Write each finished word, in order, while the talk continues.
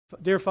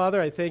Dear Father,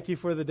 I thank you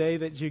for the day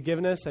that you've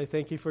given us. I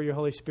thank you for your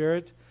Holy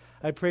Spirit.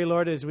 I pray,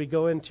 Lord, as we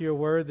go into your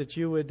word, that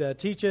you would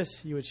teach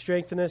us, you would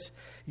strengthen us,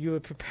 you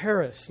would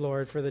prepare us,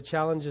 Lord, for the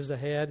challenges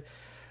ahead,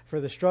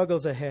 for the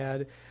struggles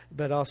ahead,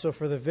 but also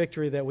for the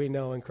victory that we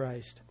know in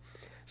Christ.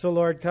 So,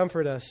 Lord,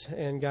 comfort us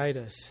and guide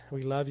us.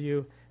 We love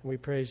you and we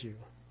praise you.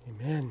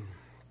 Amen.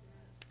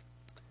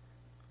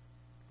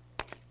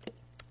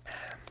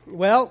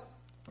 Well,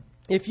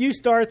 if you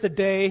start the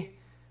day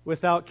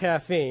without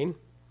caffeine,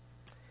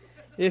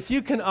 if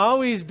you can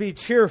always be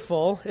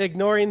cheerful,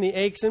 ignoring the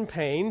aches and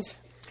pains,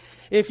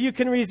 if you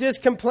can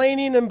resist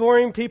complaining and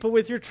boring people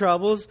with your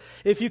troubles,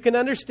 if you can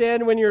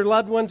understand when your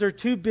loved ones are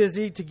too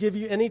busy to give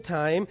you any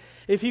time,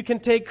 if you can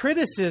take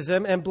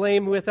criticism and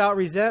blame without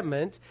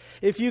resentment,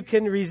 if you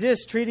can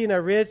resist treating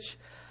a rich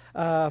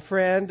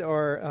friend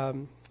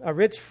or a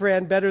rich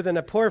friend better than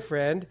a poor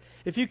friend,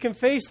 if you can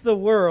face the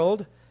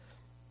world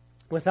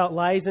without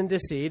lies and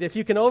deceit, if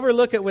you can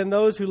overlook it when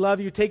those who love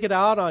you take it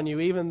out on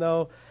you, even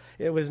though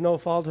it was no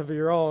fault of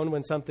your own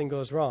when something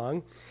goes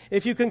wrong,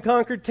 if you can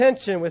conquer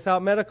tension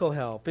without medical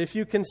help, if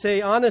you can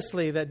say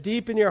honestly that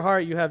deep in your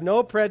heart you have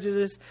no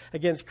prejudice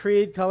against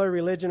creed, color,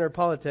 religion, or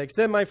politics,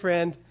 then, my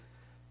friend,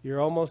 you're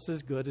almost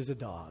as good as a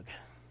dog.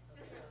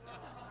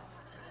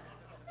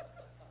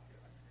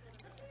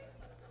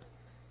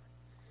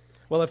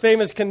 Well, a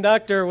famous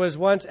conductor was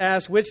once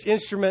asked which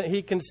instrument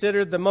he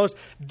considered the most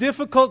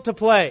difficult to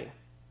play.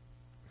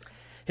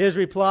 His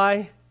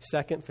reply,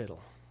 second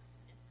fiddle.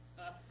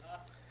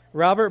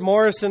 Robert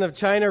Morrison of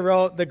China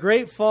wrote, "The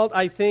great fault,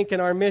 I think,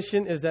 in our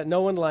mission is that no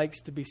one likes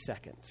to be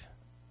second."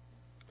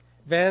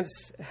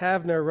 Vance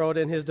Havner wrote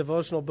in his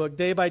devotional book,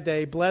 "Day by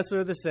Day, blessed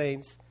are the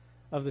saints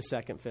of the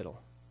second fiddle."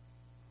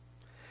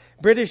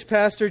 British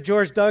pastor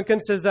George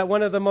Duncan says that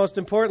one of the most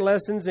important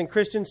lessons in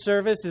Christian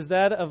service is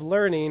that of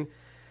learning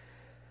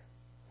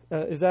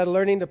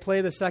to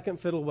play the second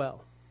fiddle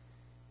well.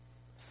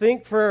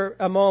 Think for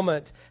a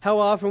moment how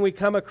often we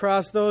come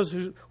across those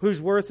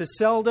whose worth is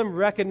seldom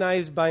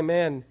recognized by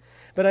men,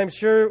 but I'm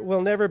sure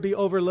will never be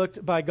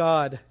overlooked by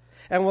God,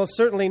 and will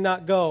certainly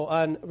not go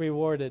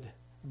unrewarded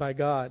by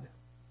God.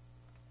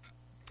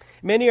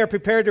 Many are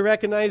prepared to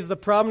recognize the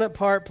prominent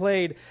part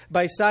played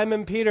by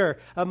Simon Peter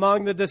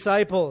among the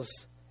disciples,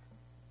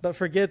 but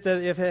forget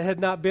that if it had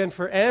not been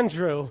for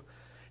Andrew,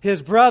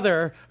 his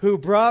brother, who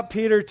brought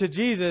Peter to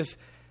Jesus,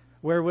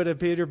 where would have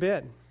Peter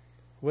been?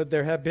 Would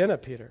there have been a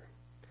Peter?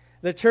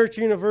 The Church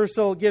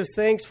Universal gives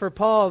thanks for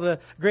Paul, the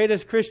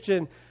greatest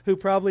Christian who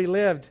probably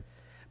lived,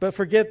 but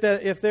forget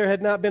that if there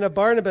had not been a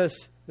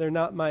Barnabas, there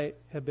not might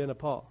have been a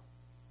Paul.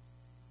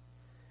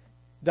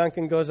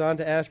 Duncan goes on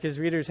to ask his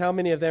readers how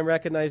many of them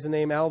recognize the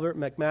name Albert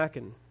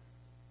McMacken.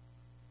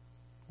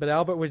 But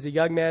Albert was the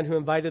young man who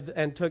invited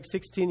and took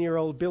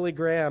 16-year-old Billy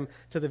Graham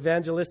to the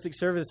evangelistic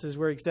services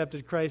where he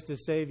accepted Christ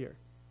as Savior.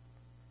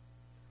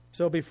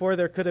 So before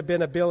there could have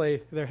been a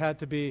Billy, there had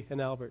to be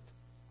an Albert.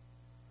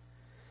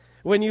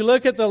 When you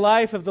look at the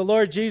life of the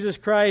Lord Jesus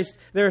Christ,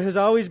 there has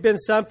always been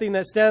something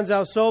that stands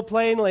out so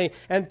plainly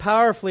and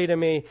powerfully to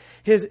me.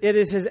 It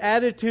is his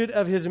attitude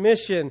of his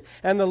mission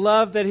and the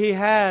love that he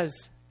has.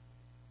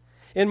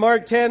 In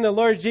Mark 10, the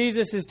Lord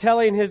Jesus is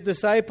telling his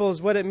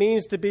disciples what it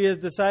means to be his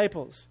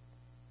disciples.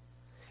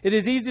 It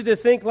is easy to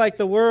think like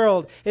the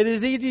world. It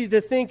is easy to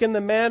think in the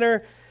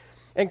manner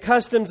and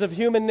customs of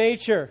human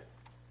nature.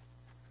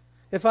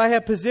 If I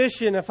have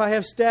position, if I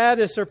have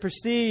status or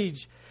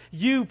prestige,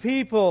 you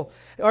people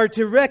are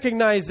to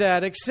recognize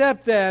that,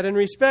 accept that, and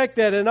respect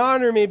that, and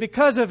honor me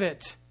because of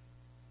it.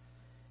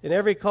 In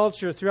every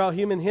culture throughout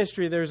human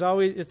history,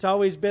 it's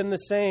always been the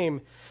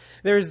same.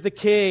 There's the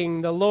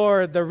king, the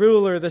lord, the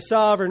ruler, the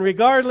sovereign.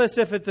 Regardless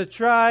if it's a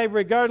tribe,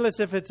 regardless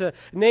if it's a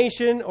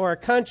nation or a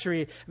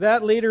country,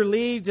 that leader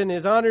leads and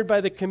is honored by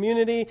the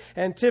community,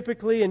 and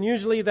typically and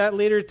usually that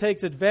leader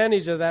takes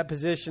advantage of that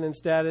position and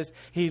status.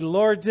 He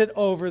lords it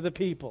over the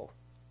people.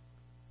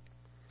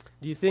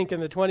 Do you think in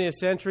the 20th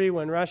century,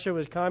 when Russia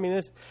was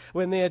communist,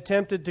 when they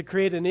attempted to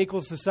create an equal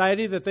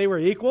society, that they were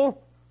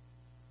equal?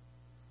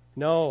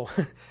 No.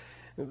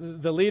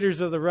 The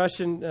leaders of the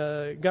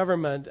Russian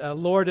government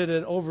lorded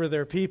it over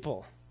their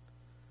people.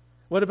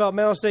 What about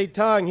Mao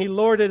Zedong? He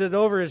lorded it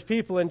over his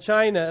people in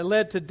China. It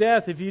led to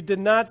death if you did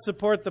not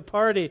support the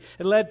party.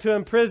 It led to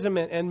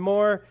imprisonment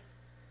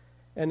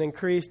and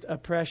increased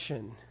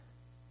oppression.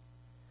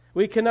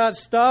 We cannot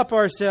stop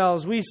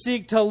ourselves. We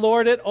seek to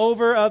lord it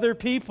over other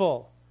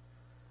people.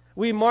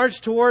 We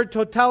march toward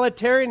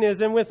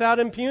totalitarianism without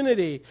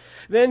impunity.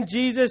 Then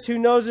Jesus, who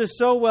knows us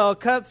so well,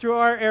 cut through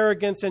our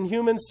arrogance and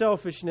human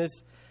selfishness,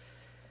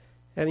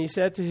 and he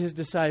said to his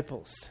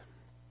disciples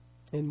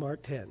in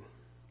Mark 10,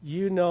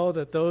 "You know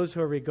that those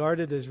who are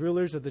regarded as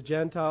rulers of the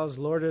Gentiles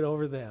lord it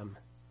over them,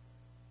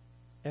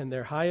 and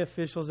their high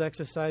officials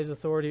exercise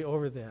authority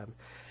over them.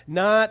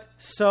 Not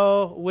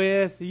so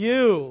with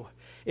you.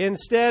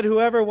 Instead,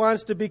 whoever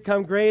wants to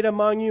become great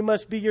among you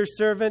must be your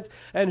servant,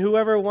 and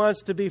whoever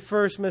wants to be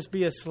first must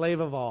be a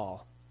slave of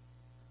all.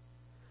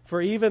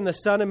 For even the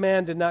Son of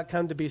Man did not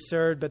come to be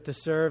served, but to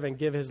serve and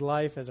give his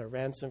life as a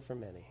ransom for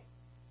many."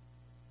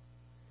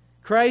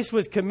 Christ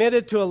was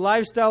committed to a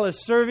lifestyle of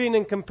serving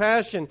and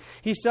compassion.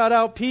 He sought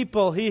out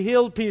people. He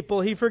healed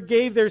people. He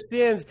forgave their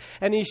sins,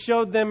 and he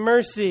showed them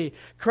mercy.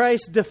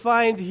 Christ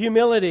defined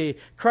humility.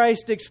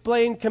 Christ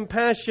explained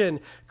compassion.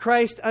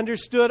 Christ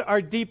understood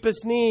our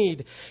deepest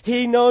need.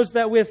 He knows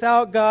that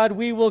without God,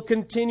 we will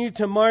continue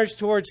to march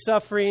towards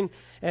suffering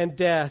and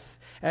death.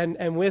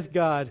 And with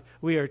God,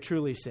 we are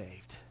truly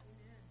saved.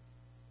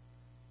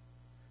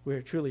 We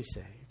are truly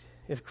saved.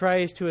 If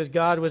Christ, who is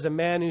God, was a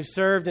man who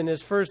served and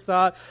his first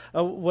thought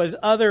was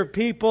other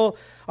people,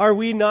 are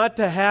we not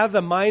to have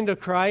the mind of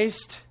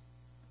Christ?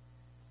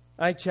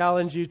 I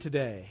challenge you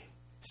today.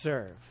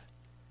 Serve.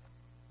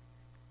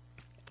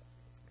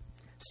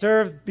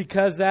 Serve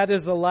because that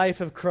is the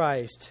life of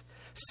Christ.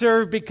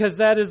 Serve because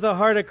that is the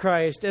heart of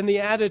Christ and the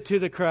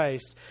attitude of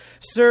Christ.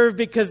 Serve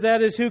because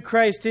that is who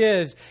Christ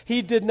is.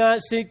 He did not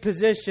seek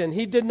position.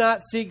 He did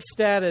not seek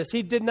status.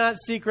 He did not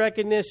seek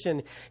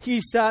recognition. He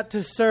sought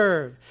to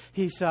serve.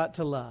 He sought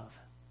to love.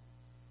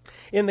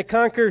 In the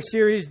Conquer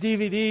series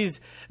DVDs,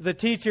 the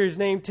teacher is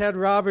named Ted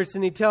Roberts,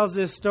 and he tells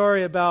this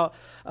story about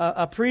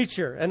a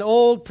preacher, an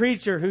old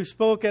preacher who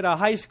spoke at a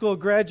high school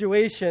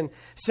graduation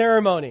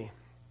ceremony.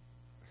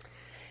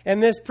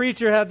 And this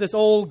preacher had this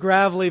old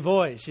gravelly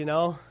voice, you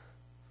know.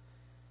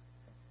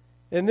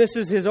 And this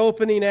is his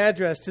opening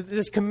address, to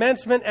this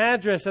commencement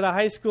address at a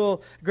high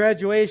school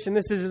graduation.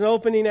 This is an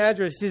opening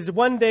address. He says,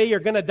 one day you're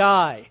going to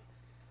die.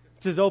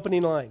 It's his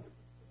opening line.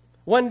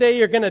 One day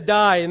you're going to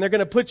die, and they're going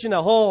to put you in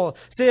a hole,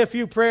 say a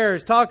few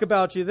prayers, talk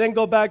about you, then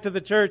go back to the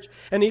church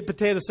and eat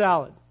potato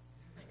salad.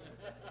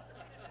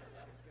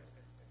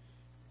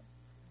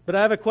 But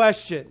I have a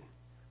question.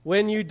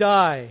 When you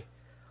die,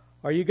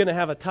 are you going to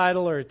have a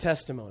title or a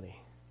testimony?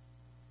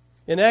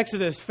 In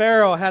Exodus,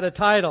 Pharaoh had a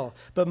title,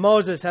 but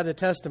Moses had a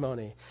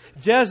testimony.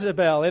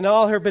 Jezebel, in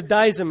all her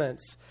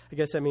bedizenments, I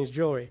guess that means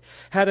jewelry,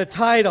 had a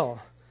title,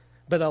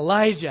 but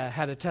Elijah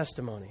had a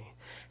testimony.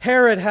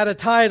 Herod had a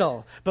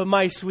title, but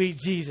my sweet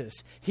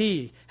Jesus,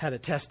 he had a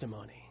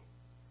testimony.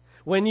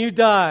 When you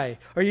die,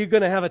 are you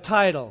going to have a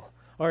title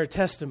or a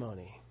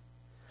testimony?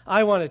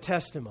 I want a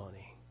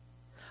testimony.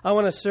 I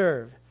want to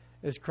serve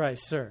as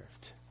Christ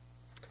served.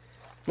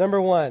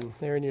 Number one,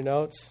 there in your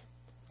notes,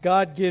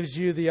 God gives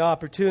you the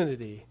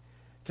opportunity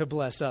to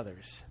bless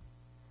others.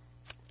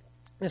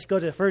 Let's go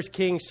to 1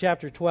 Kings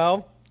chapter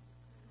 12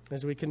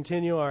 as we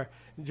continue our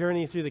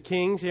journey through the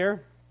Kings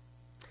here.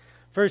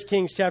 1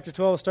 Kings chapter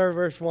 12, start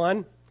verse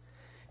 1.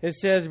 It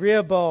says,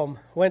 Rehoboam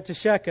went to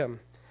Shechem,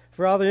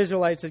 for all the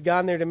Israelites had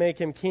gone there to make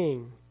him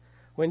king.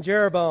 When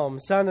Jeroboam,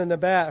 son of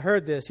Nebat,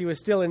 heard this, he was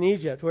still in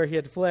Egypt, where he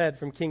had fled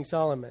from King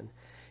Solomon.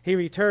 He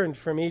returned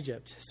from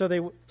Egypt. So they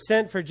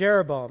sent for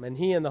Jeroboam, and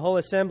he and the whole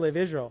assembly of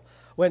Israel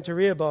went to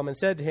Rehoboam and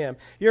said to him,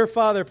 Your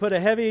father put a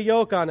heavy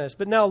yoke on us,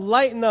 but now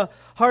lighten the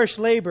harsh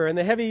labor and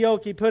the heavy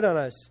yoke he put on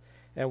us,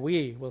 and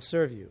we will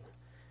serve you.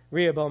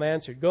 Rehoboam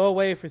answered, Go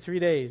away for 3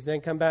 days, then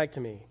come back to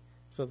me.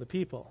 So the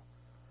people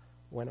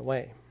went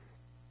away.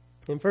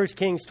 In 1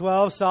 Kings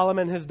 12,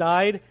 Solomon has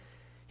died.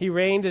 He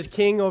reigned as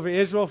king over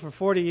Israel for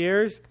 40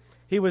 years.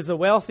 He was the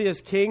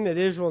wealthiest king that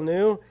Israel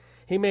knew.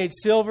 He made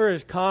silver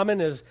as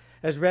common as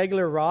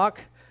regular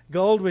rock.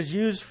 Gold was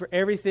used for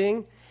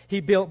everything. He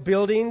built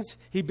buildings.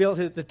 He built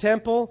the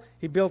temple.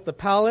 He built the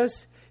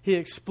palace. He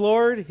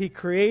explored. He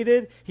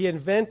created. He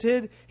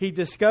invented. He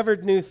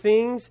discovered new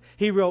things.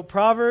 He wrote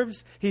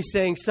proverbs. He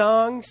sang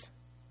songs.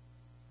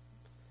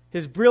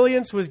 His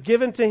brilliance was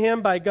given to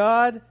him by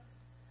God,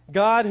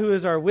 God who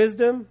is our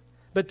wisdom.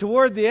 But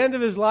toward the end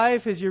of his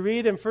life, as you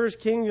read in 1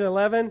 Kings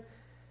 11,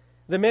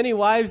 the many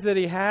wives that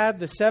he had,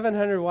 the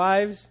 700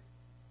 wives,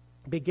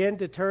 began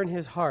to turn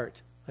his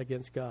heart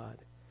against God.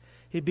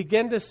 He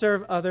began to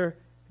serve other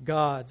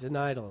gods and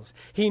idols.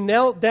 He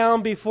knelt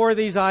down before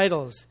these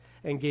idols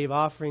and gave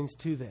offerings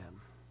to them.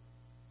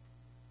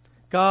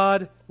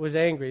 God was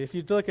angry. If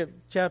you look at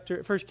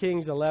 1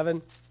 Kings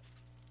 11,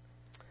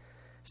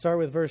 start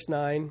with verse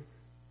 9.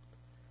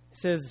 It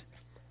says,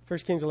 1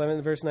 Kings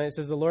 11, verse 9, it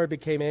says, The Lord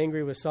became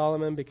angry with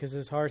Solomon because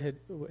his heart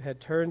had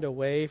turned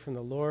away from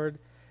the Lord,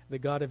 the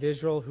God of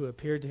Israel, who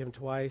appeared to him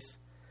twice.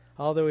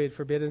 Although he had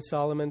forbidden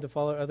Solomon to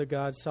follow other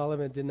gods,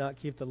 Solomon did not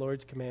keep the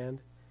Lord's command.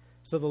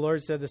 So the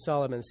Lord said to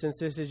Solomon, Since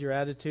this is your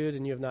attitude,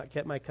 and you have not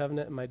kept my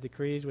covenant and my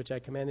decrees, which I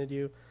commanded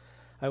you,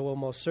 I will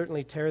most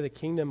certainly tear the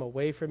kingdom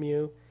away from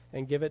you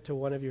and give it to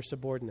one of your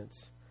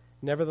subordinates.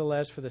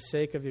 Nevertheless, for the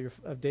sake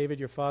of David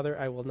your father,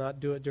 I will not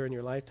do it during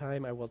your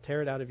lifetime. I will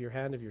tear it out of your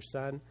hand of your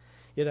son.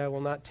 Yet I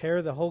will not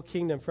tear the whole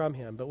kingdom from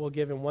him, but will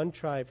give him one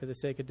tribe for the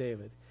sake of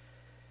David,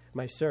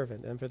 my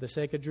servant, and for the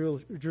sake of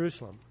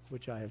Jerusalem,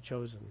 which I have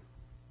chosen.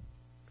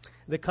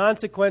 The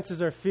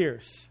consequences are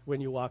fierce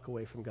when you walk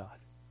away from God.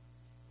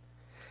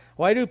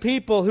 Why do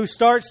people who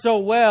start so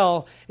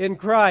well in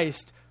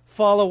Christ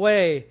fall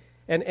away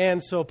and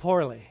end so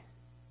poorly?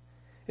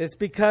 It's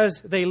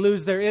because they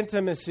lose their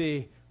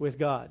intimacy with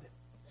God.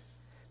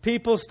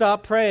 People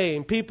stopped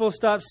praying. People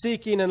stopped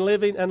seeking and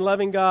living and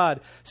loving God.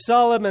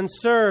 Solomon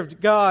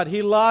served God.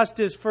 He lost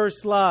his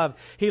first love.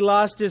 He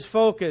lost his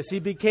focus. He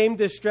became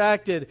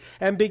distracted,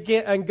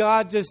 and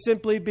God just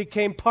simply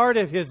became part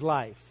of his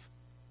life,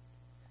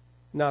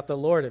 not the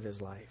Lord of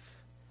his life.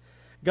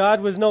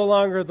 God was no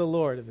longer the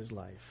Lord of his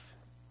life.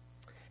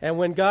 And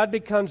when God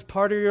becomes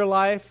part of your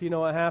life, you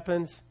know what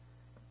happens?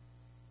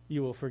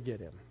 You will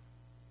forget him.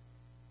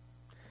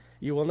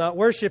 You will not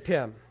worship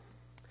him.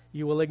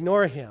 You will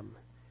ignore him.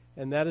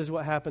 And that is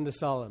what happened to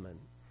Solomon.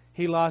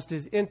 He lost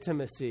his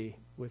intimacy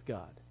with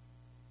God.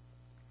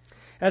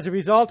 As a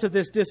result of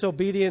this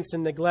disobedience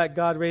and neglect,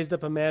 God raised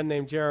up a man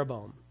named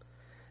Jeroboam.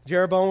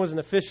 Jeroboam was an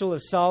official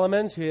of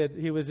Solomon's.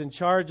 He was in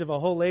charge of a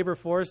whole labor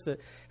force that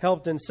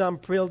helped in some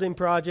building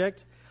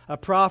project. A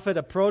prophet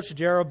approached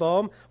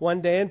Jeroboam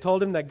one day and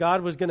told him that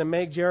God was going to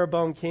make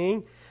Jeroboam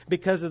king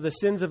because of the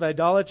sins of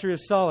idolatry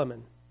of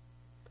Solomon.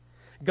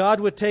 God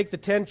would take the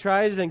 10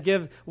 tribes and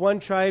give one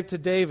tribe to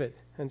David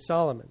and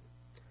Solomon.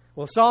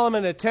 Well,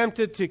 Solomon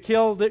attempted to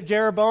kill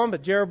Jeroboam,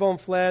 but Jeroboam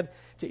fled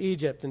to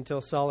Egypt until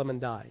Solomon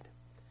died.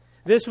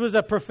 This was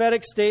a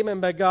prophetic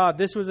statement by God.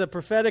 This was a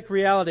prophetic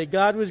reality.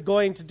 God was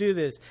going to do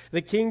this.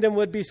 The kingdom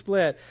would be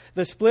split.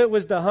 The split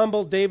was to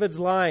humble David's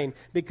line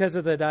because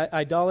of the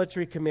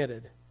idolatry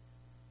committed.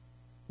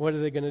 What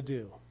are they going to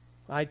do?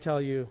 I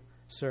tell you,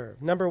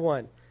 serve. Number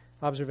 1,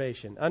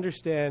 observation.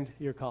 Understand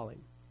your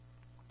calling.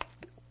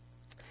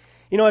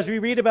 You know, as we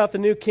read about the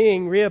new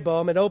king,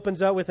 Rehoboam, it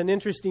opens up with an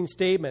interesting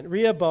statement.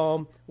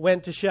 Rehoboam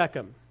went to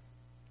Shechem.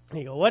 And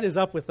you go, what is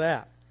up with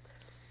that?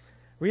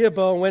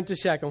 Rehoboam went to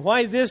Shechem.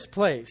 Why this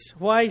place?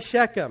 Why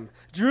Shechem?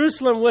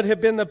 Jerusalem would have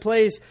been the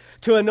place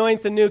to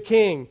anoint the new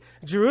king.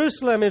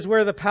 Jerusalem is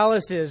where the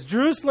palace is.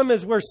 Jerusalem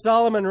is where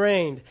Solomon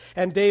reigned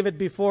and David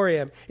before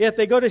him. Yet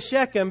they go to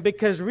Shechem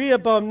because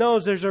Rehoboam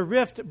knows there's a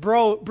rift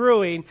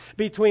brewing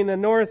between the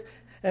north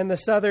and the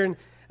southern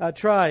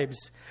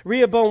tribes.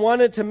 Rehoboam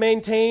wanted to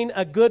maintain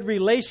a good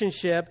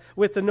relationship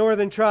with the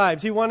northern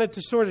tribes. He wanted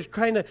to sort of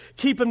kind of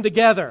keep them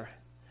together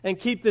and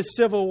keep this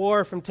civil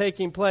war from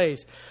taking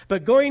place.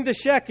 But going to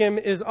Shechem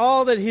is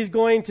all that he's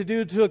going to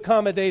do to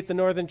accommodate the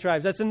northern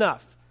tribes. That's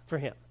enough for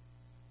him.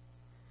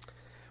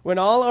 When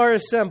all are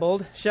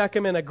assembled,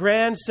 Shechem in a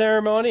grand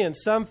ceremony in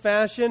some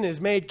fashion is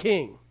made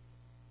king.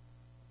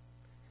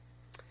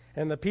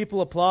 And the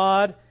people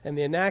applaud, and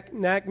the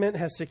enactment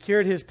has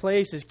secured his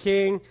place as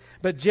king.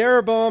 But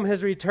Jeroboam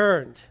has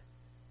returned.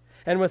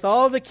 And with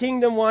all the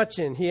kingdom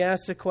watching, he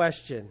asks a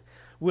question.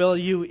 Will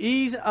you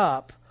ease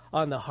up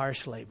on the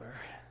harsh labor?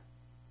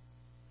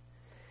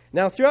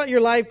 Now, throughout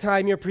your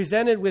lifetime, you're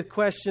presented with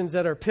questions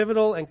that are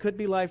pivotal and could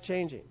be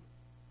life-changing.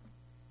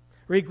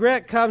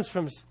 Regret comes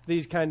from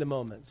these kind of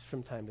moments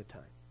from time to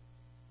time.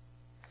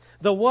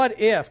 The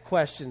what-if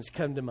questions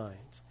come to mind.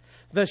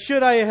 The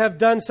should I have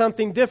done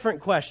something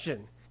different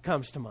question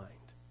comes to mind.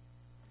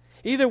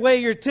 Either way,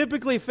 you're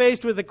typically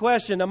faced with a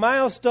question, a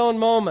milestone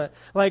moment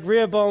like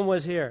Rehoboam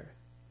was here.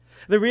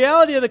 The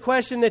reality of the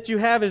question that you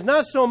have is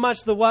not so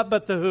much the what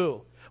but the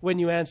who when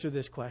you answer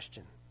this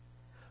question.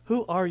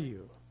 Who are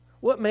you?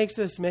 What makes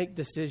us make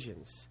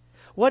decisions?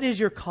 What is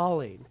your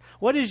calling?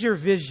 What is your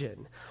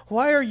vision?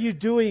 Why are you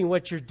doing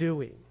what you're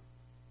doing?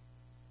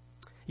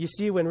 You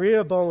see, when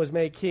Rehoboam was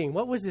made king,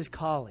 what was his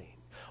calling?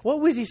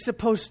 What was he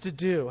supposed to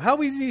do? How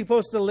was he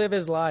supposed to live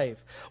his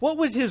life? What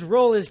was his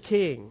role as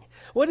king?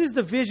 What is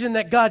the vision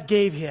that God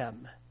gave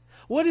him?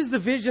 What is the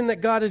vision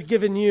that God has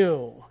given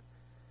you?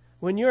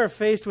 When you are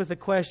faced with a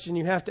question,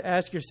 you have to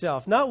ask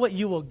yourself, not what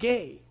you will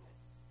gain,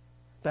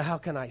 but how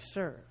can I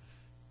serve?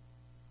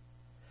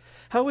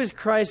 How is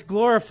Christ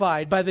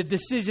glorified by the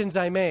decisions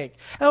I make?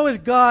 How is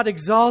God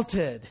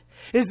exalted?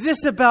 Is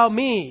this about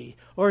me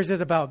or is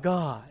it about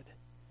God?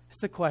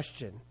 It's the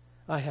question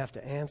I have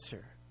to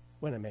answer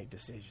when I make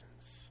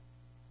decisions.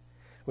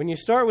 When you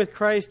start with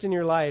Christ in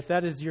your life,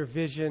 that is your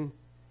vision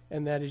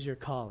and that is your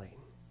calling.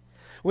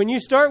 When you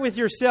start with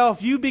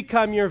yourself, you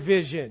become your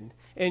vision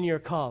and your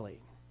calling.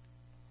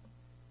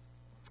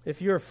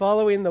 If you are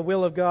following the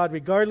will of God,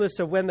 regardless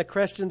of when the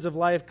questions of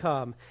life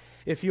come,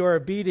 if you are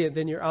obedient,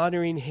 then you're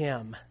honoring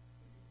Him.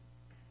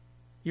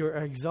 You are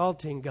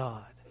exalting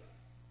God.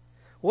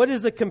 What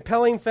is the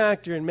compelling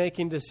factor in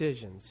making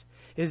decisions?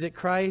 Is it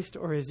Christ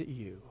or is it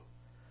you?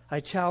 I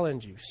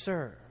challenge you,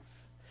 serve.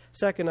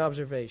 Second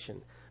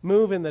observation,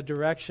 move in the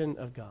direction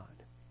of God.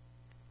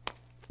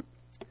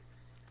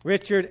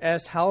 Richard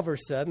S.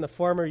 Halverson, the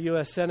former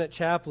U.S. Senate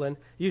chaplain,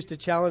 used to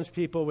challenge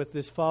people with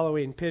this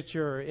following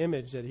picture or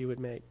image that he would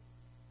make.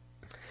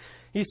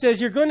 He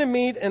says, you're going to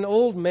meet an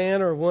old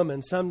man or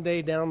woman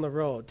someday down the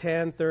road,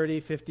 10, 30,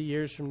 50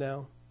 years from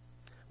now,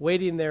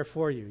 waiting there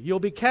for you. You'll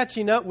be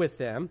catching up with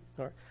them,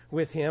 or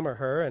with him or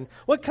her, and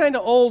what kind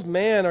of old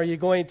man are you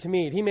going to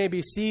meet? He may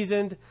be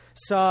seasoned,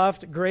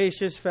 soft,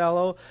 gracious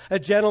fellow, a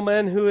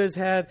gentleman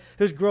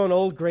who's grown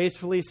old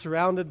gracefully,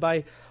 surrounded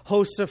by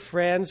hosts of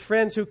friends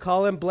who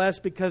call him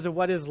blessed because of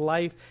what his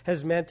life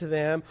has meant to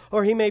them,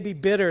 or he may be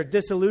bitter,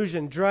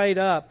 disillusioned, dried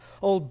up,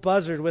 old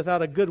buzzard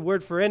without a good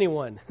word for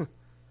anyone,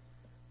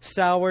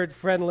 soured,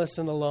 friendless,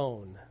 and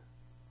alone.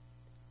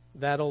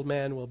 that old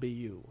man will be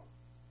you.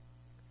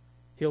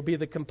 He'll be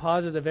the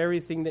composite of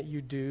everything that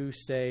you do,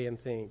 say, and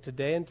think,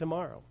 today and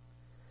tomorrow.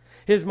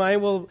 His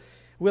mind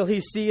will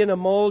he see in a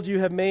mold you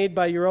have made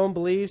by your own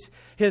beliefs.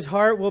 His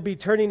heart will be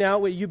turning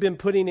out what you've been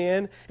putting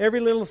in. Every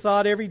little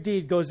thought, every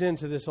deed goes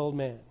into this old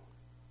man.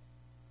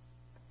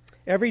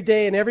 Every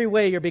day in every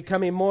way, you're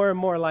becoming more and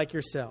more like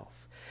yourself.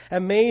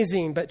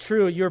 Amazing, but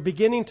true. You're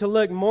beginning to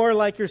look more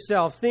like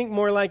yourself, think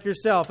more like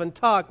yourself, and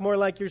talk more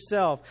like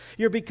yourself.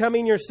 You're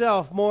becoming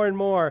yourself more and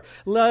more.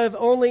 Love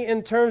only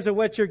in terms of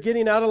what you're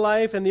getting out of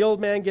life, and the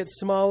old man gets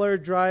smaller,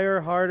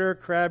 drier, harder,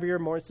 crabbier,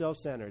 more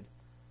self-centered.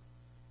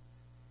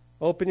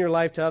 Open your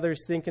life to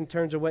others. Think in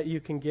terms of what you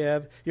can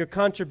give, your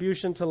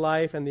contribution to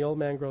life, and the old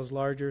man grows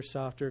larger,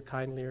 softer,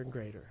 kindlier, and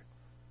greater.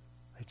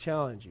 I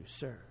challenge you,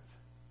 serve.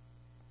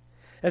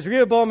 As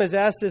Rehoboam is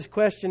asked this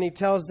question, he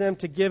tells them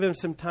to give him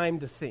some time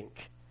to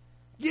think.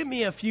 Give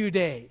me a few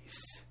days,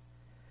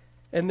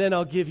 and then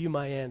I'll give you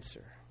my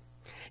answer.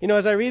 You know,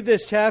 as I read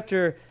this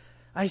chapter,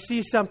 I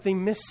see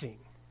something missing.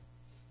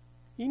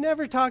 He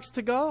never talks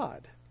to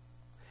God.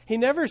 He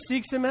never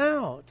seeks him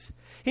out.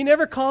 He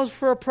never calls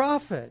for a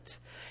prophet.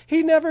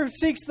 He never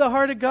seeks the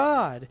heart of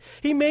God.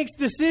 He makes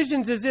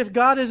decisions as if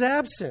God is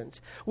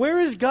absent. Where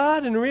is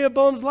God in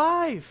Rehoboam's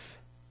life?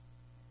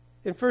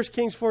 In 1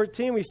 Kings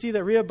 14, we see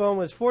that Rehoboam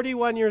was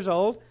 41 years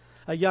old,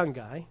 a young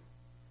guy,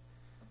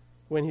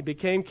 when he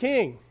became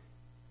king.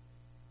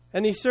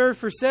 And he served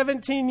for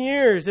 17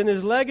 years, and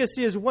his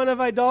legacy is one of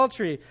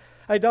idolatry.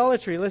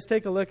 Let's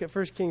take a look at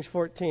 1 Kings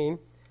 14.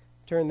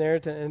 Turn there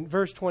to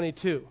verse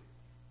 22.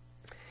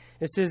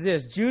 It says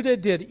this, Judah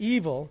did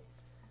evil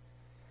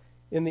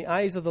in the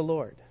eyes of the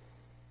Lord.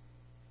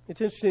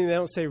 It's interesting they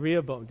don't say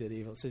Rehoboam did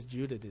evil. It says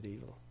Judah did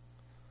evil.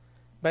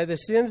 By the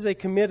sins they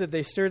committed,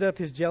 they stirred up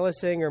his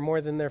jealous anger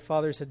more than their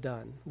fathers had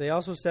done. They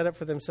also set up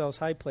for themselves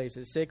high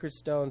places, sacred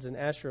stones and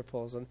Asherah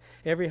poles on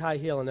every high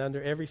hill and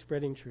under every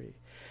spreading tree.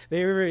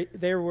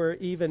 There were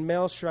even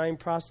male shrine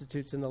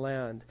prostitutes in the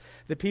land.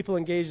 The people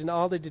engaged in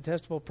all the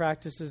detestable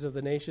practices of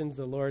the nations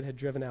the Lord had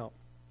driven out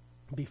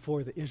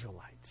before the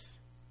Israelites.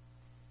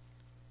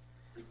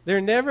 They're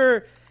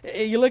never,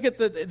 you look at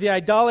the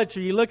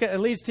idolatry, you look at it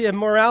leads to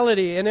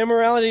immorality, and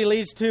immorality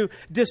leads to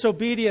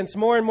disobedience,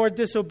 more and more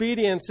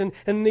disobedience, and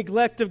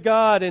neglect of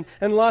God, and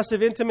loss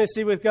of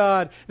intimacy with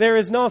God. There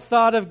is no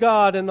thought of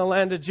God in the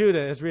land of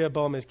Judah as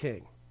Rehoboam is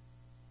king.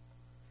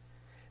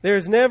 There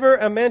is never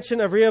a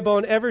mention of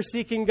Rehoboam ever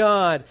seeking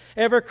God,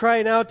 ever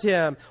crying out to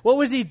him. What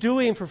was he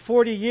doing for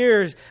 40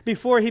 years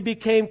before he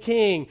became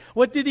king?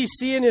 What did he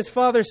see in his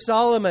father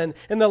Solomon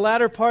in the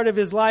latter part of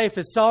his life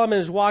as Solomon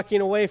is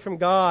walking away from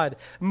God,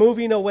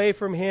 moving away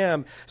from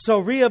him? So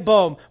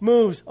Rehoboam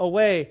moves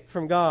away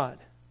from God.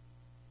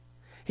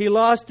 He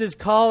lost his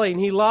calling.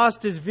 He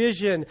lost his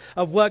vision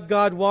of what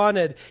God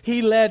wanted.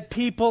 He led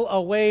people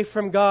away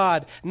from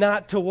God,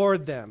 not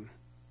toward them,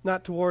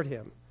 not toward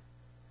him.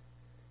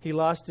 He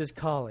lost his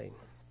calling.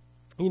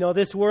 You know,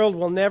 this world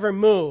will never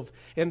move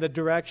in the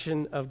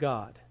direction of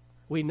God.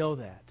 We know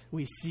that.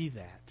 We see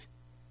that.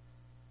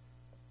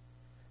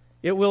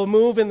 It will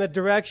move in the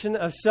direction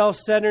of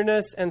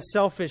self-centeredness and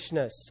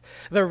selfishness.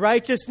 The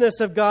righteousness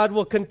of God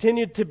will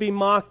continue to be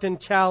mocked and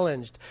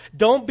challenged.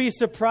 Don't be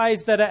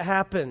surprised that it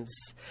happens.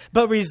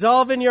 But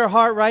resolve in your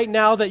heart right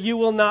now that you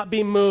will not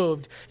be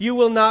moved. You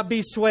will not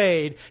be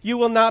swayed. You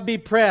will not be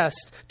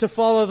pressed to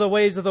follow the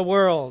ways of the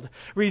world.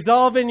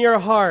 Resolve in your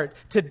heart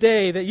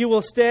today that you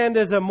will stand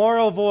as a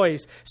moral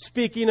voice,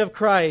 speaking of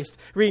Christ,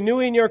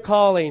 renewing your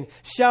calling,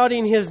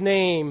 shouting His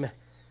name,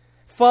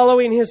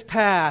 following His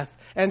path,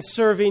 and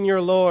serving your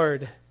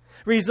Lord.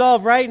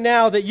 Resolve right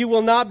now that you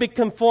will not be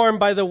conformed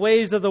by the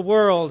ways of the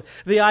world,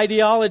 the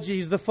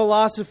ideologies, the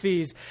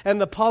philosophies,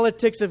 and the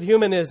politics of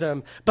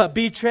humanism, but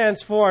be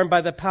transformed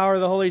by the power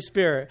of the Holy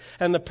Spirit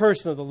and the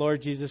person of the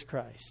Lord Jesus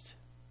Christ.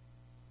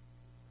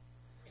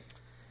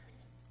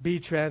 Be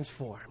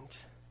transformed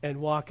and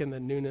walk in the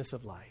newness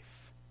of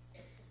life.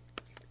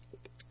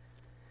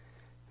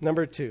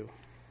 Number 2,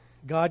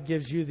 God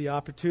gives you the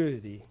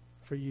opportunity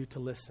for you to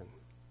listen.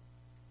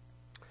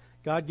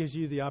 God gives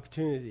you the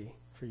opportunity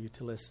for you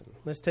to listen.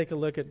 Let's take a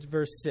look at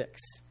verse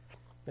 6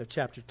 of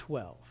chapter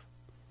 12.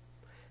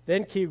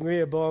 Then King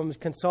Rehoboam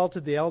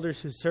consulted the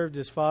elders who served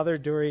his father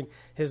during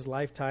his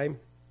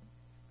lifetime.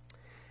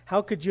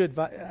 How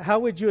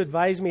would you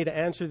advise me to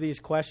answer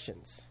these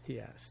questions? He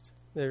asked.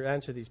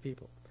 Answer these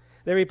people.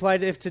 They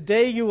replied, if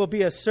today you will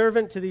be a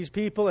servant to these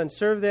people and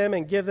serve them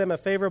and give them a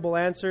favorable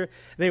answer,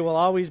 they will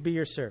always be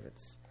your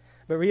servants.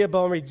 But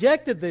Rehoboam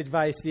rejected the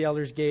advice the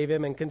elders gave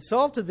him and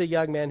consulted the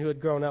young men who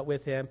had grown up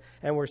with him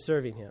and were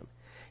serving him.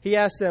 He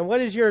asked them, what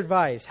is your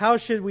advice? How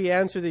should we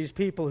answer these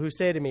people who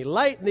say to me,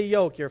 lighten the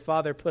yoke your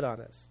father put on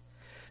us?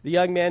 The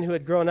young man who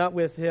had grown up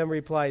with him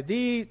replied,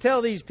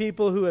 tell these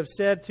people who have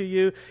said to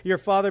you, your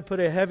father put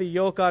a heavy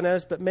yoke on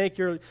us, but make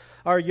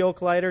our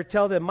yoke lighter.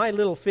 Tell them, my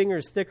little finger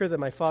is thicker than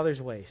my father's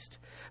waist.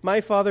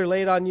 My father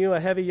laid on you a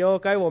heavy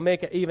yoke. I will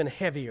make it even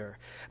heavier.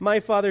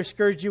 My father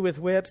scourged you with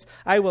whips.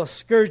 I will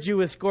scourge you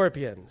with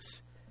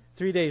scorpions.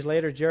 3 days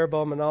later,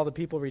 Jeroboam and all the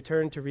people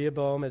returned to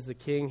Rehoboam as the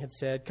king had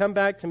said, "Come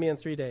back to me in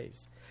 3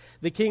 days."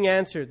 The king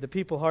answered the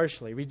people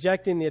harshly,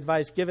 rejecting the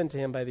advice given to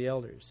him by the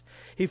elders.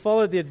 He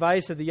followed the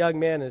advice of the young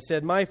men and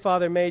said, "My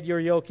father made your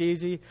yoke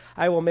easy.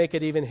 I will make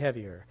it even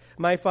heavier.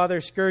 My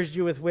father scourged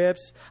you with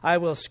whips. I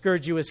will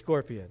scourge you with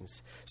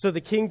scorpions." So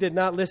the king did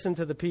not listen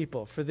to the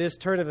people, for this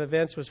turn of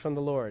events was from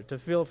the Lord, to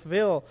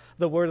fulfill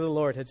the word of the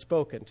Lord had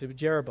spoken to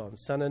Jeroboam,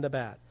 son of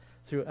Nebat,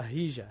 through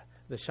Ahijah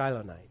the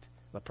Shilonite,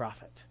 the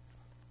prophet.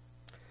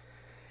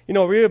 You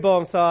know,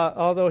 Rehoboam thought,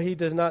 although he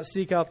does not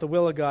seek out the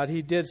will of God,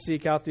 he did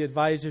seek out the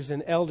advisors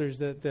and elders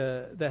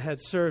that had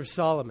served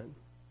Solomon.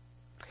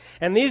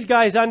 And these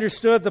guys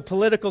understood the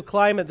political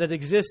climate that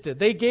existed.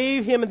 They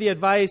gave him the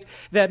advice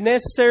that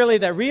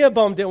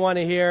Rehoboam didn't want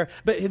to hear,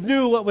 but he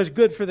knew what was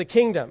good for the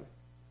kingdom.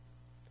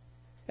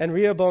 And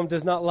Rehoboam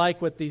does not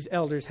like what these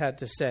elders had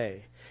to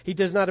say. He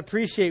does not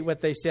appreciate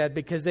what they said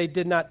because they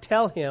did not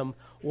tell him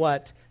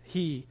what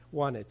he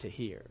wanted to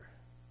hear.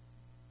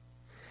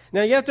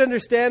 Now, you have to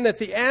understand that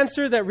the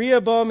answer that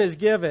Rehoboam is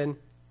given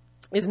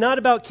is not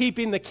about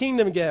keeping the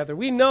kingdom together.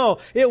 We know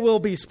it will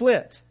be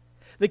split.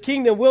 The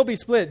kingdom will be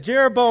split.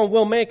 Jeroboam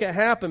will make it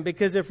happen,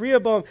 because if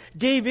Rehoboam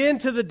gave in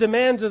to the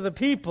demands of the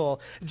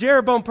people,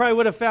 Jeroboam probably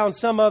would have found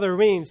some other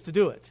means to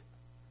do it.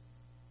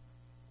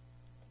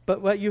 But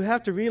what you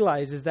have to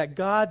realize is that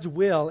God's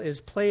will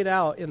is played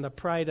out in the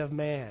pride of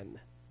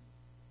man.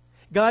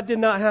 God did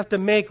not have to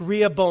make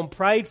Rehoboam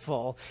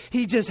prideful.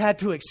 He just had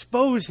to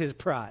expose his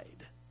pride.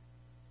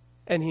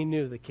 And he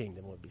knew the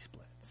kingdom would be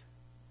split.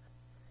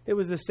 It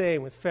was the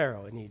same with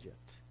Pharaoh in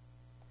Egypt.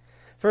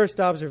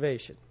 First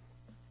observation.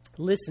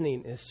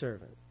 Listening is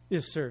serving.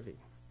 Listening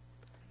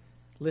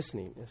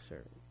is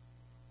serving.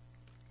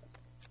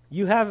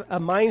 You have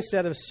a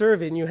mindset of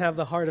serving. You have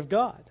the heart of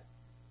God.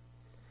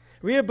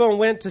 Rehoboam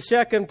went to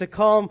Shechem to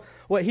calm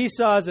what he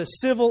saw as a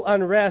civil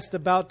unrest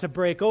about to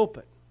break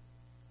open.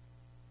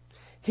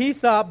 He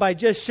thought by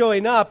just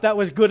showing up, that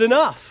was good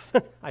enough.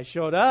 I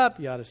showed up.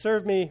 You ought to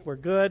serve me. We're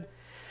good.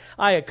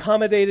 I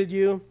accommodated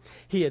you.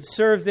 He had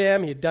served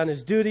them. He had done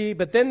his duty.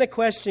 But then the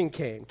question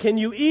came, can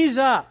you ease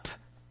up?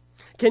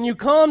 Can you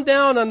calm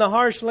down on the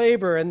harsh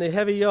labor and the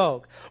heavy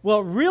yoke? What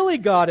really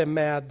got him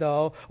mad,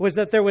 though, was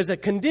that there was a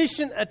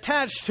condition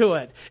attached to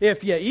it.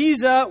 If you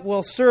ease up,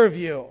 we'll serve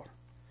you.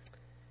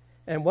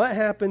 And what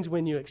happens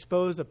when you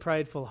expose a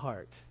prideful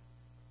heart?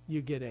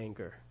 You get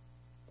anger.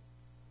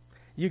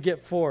 You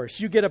get force.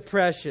 You get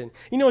oppression.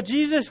 You know,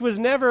 Jesus was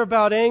never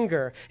about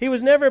anger. He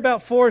was never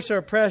about force or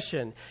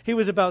oppression. He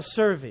was about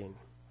serving.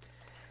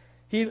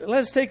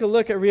 Let's take a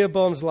look at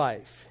Rehoboam's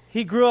life.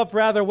 He grew up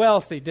rather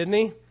wealthy, didn't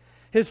he?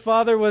 His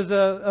father was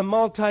a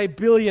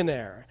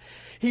multi-billionaire.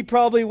 He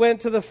probably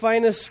went to the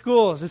finest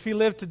schools. If he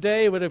lived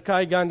today, he would have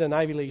probably gone to an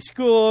Ivy League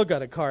school,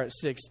 got a car at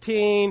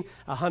 16,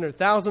 a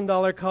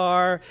 $100,000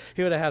 car.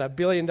 He would have had $1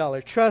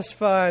 billion trust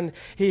fund.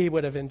 He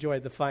would have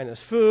enjoyed the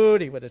finest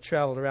food. He would have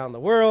traveled around the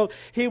world.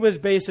 He was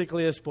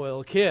basically a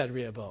spoiled kid,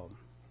 Rehoboam.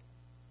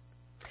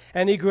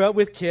 And he grew up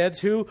with kids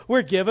who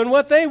were given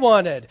what they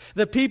wanted.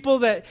 The people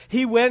that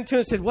he went to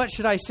and said, "What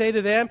should I say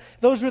to them?"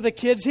 Those were the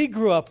kids he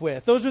grew up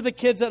with. Those were the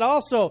kids that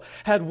also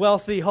had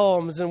wealthy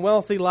homes and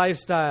wealthy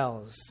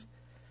lifestyles.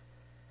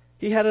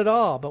 He had it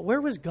all. But where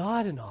was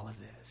God in all of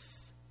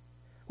this?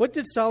 What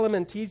did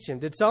Solomon teach him?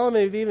 Did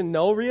Solomon even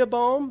know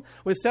Rehoboam?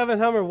 With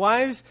 700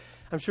 wives,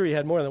 I'm sure he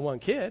had more than one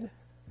kid.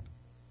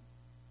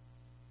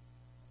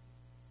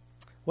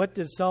 What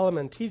did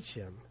Solomon teach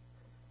him?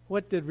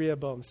 What did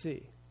Rehoboam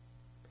see?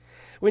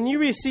 When you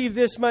receive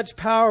this much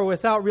power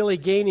without really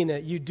gaining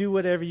it, you do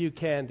whatever you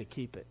can to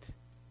keep it.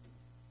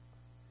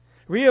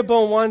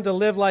 Rehoboam wanted to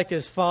live like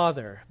his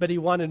father, but he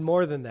wanted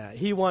more than that.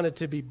 He wanted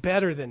to be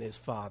better than his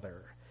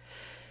father.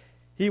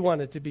 He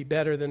wanted to be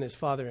better than his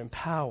father in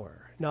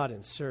power, not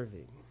in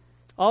serving.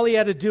 All he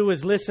had to do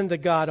was listen to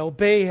God,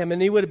 obey him,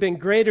 and he would have been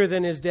greater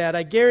than his dad.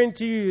 I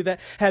guarantee you that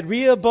had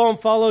Rehoboam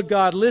followed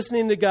God,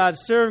 listening to God,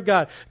 served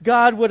God,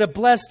 God would have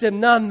blessed him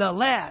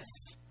nonetheless.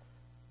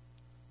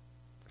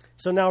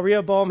 So now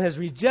Rehoboam has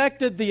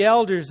rejected the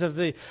elders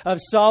of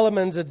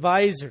Solomon's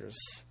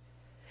advisors.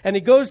 And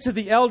he goes to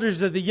the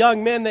elders of the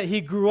young men that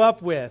he grew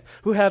up with,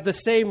 who had the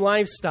same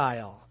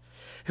lifestyle,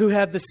 who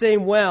had the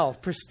same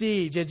wealth,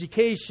 prestige,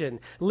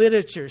 education,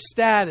 literature,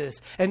 status,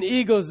 and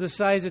egos the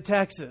size of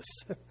Texas.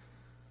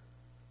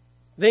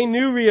 They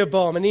knew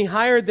Rehoboam, and he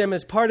hired them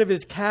as part of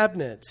his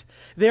cabinet.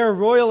 They are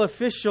royal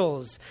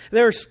officials.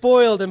 They're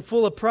spoiled and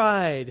full of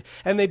pride.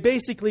 And they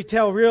basically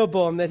tell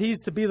Rehoboam that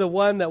he's to be the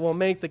one that will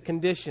make the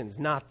conditions,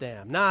 not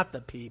them, not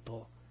the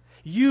people.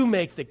 You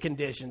make the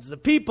conditions. The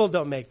people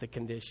don't make the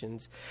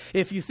conditions.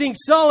 If you think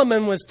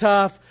Solomon was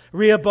tough,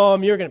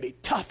 Rehoboam, you're going to be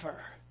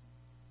tougher.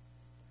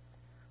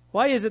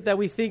 Why is it that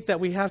we think that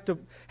we have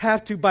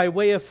to, by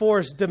way of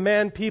force,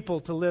 demand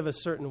people to live a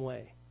certain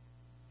way?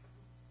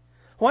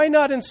 Why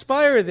not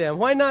inspire them?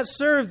 Why not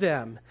serve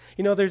them?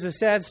 You know, there's a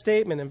sad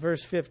statement in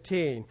verse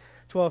 15,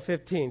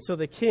 12:15. So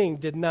the king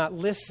did not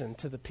listen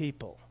to the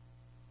people.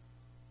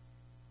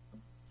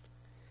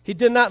 He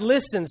did not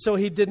listen, so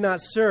he did not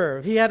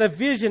serve. He had a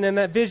vision, and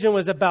that vision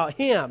was about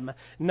him,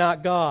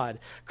 not God.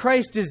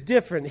 Christ is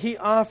different. He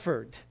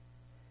offered.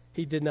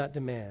 He did not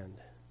demand.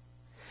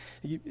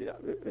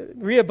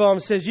 Rehoboam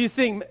says, you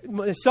think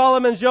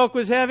Solomon's yoke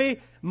was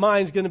heavy?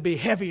 Mine's going to be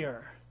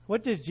heavier.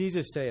 What does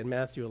Jesus say in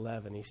Matthew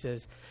 11? He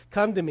says,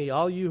 come to me,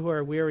 all you who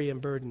are weary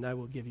and burdened, I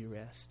will give you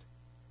rest.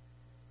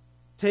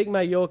 Take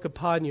my yoke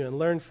upon you and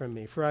learn from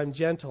me, for I'm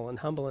gentle and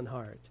humble in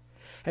heart,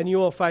 and you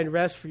will find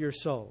rest for your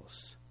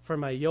souls. For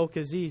my yoke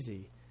is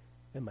easy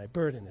and my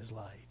burden is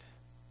light.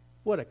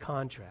 What a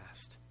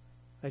contrast.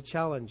 I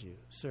challenge you,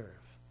 serve.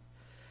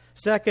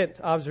 Second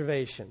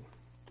observation,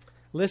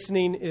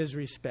 listening is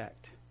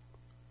respect.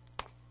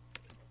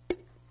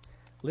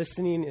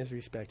 Listening is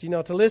respect. You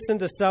know, to listen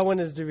to someone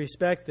is to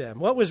respect them.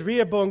 What was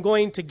Rehoboam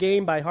going to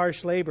gain by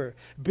harsh labor?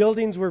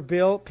 Buildings were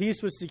built,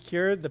 peace was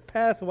secured, the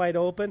path wide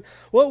open.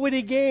 What would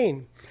he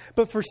gain?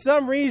 But for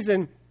some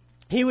reason,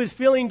 he was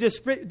feeling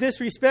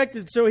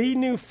disrespected, so he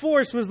knew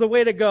force was the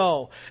way to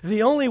go,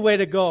 the only way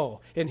to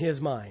go in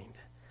his mind.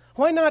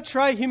 Why not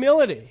try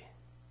humility?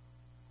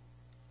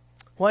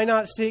 Why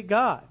not seek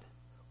God?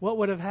 What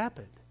would have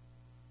happened?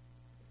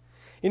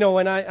 You know,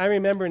 when I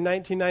remember in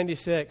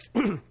 1996,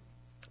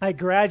 I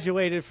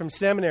graduated from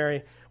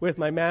seminary with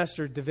my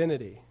Master of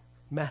Divinity,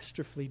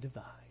 masterfully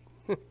divine.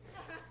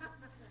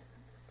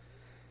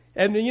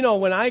 And, you know,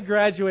 when I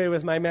graduated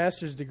with my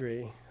master's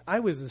degree,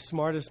 I was the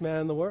smartest man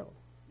in the world.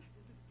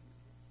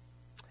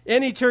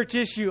 Any church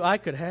issue I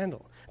could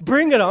handle.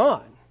 Bring it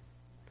on.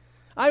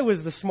 I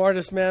was the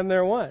smartest man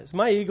there was.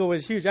 My ego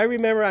was huge. I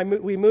remember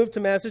we moved to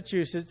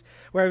Massachusetts,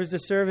 where I was to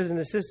serve as an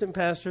assistant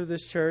pastor of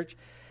this church,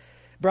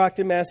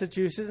 Brockton,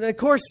 Massachusetts. And, of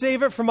course,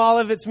 save it from all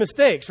of its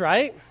mistakes,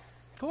 right?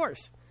 Of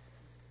course.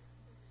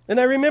 And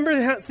I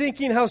remember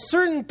thinking how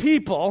certain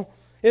people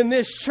in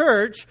this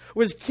church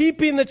was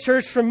keeping the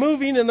church from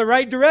moving in the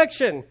right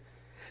direction.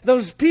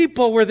 Those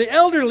people were the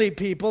elderly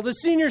people, the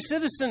senior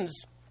citizens.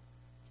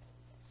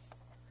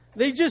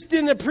 They just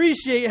didn't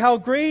appreciate how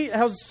great,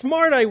 how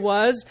smart I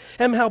was,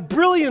 and how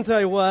brilliant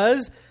I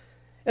was.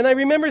 And I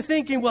remember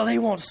thinking, well, they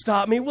won't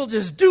stop me. We'll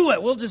just do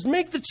it. We'll just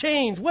make the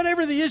change.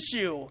 Whatever the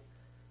issue,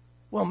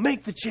 we'll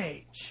make the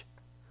change.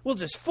 We'll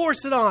just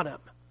force it on them.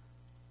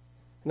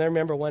 And I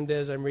remember one day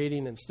as I'm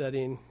reading and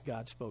studying,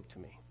 God spoke to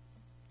me.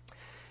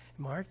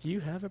 Mark,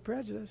 you have a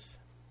prejudice.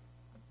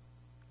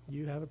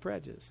 You have a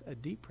prejudice, a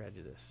deep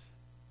prejudice.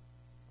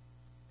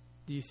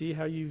 Do you see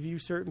how you view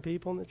certain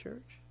people in the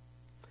church?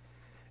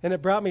 And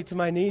it brought me to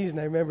my knees, and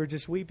I remember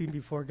just weeping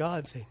before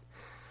God, saying,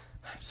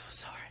 I'm so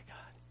sorry,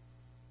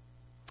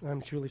 God.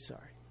 I'm truly sorry.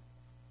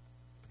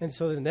 And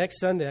so the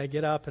next Sunday, I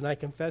get up and I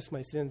confess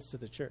my sins to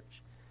the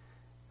church.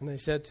 And I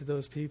said to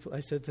those people,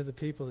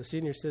 the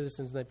senior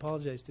citizens, and I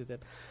apologized to them,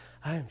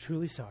 I am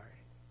truly sorry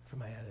for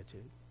my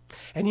attitude.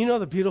 And you know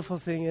the beautiful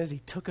thing is, he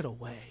took it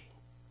away.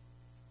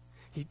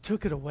 He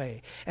took it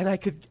away. And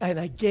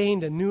I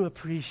gained a new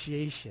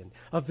appreciation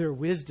of their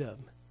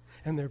wisdom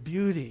and their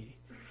beauty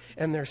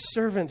and their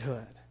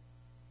servanthood.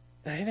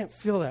 And I didn't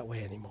feel that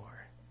way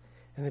anymore.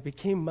 And they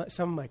became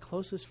some of my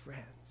closest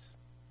friends.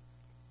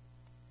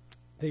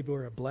 They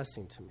were a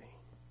blessing to me.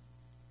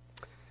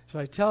 So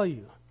I tell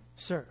you,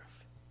 serve.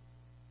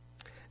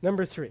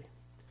 Number 3,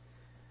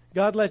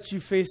 God lets you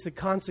face the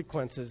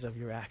consequences of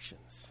your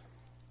actions.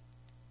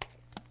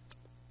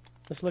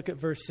 Let's look at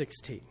verse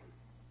 16.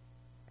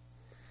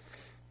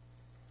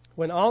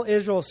 When all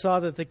Israel saw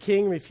that the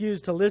king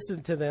refused to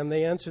listen to them,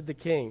 they answered the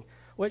king,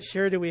 what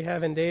share do we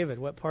have in David?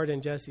 What part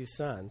in Jesse's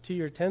son? To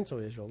your tents, O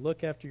Israel.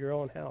 Look after your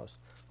own house,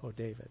 O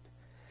David.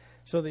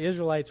 So the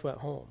Israelites went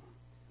home.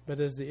 But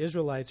as the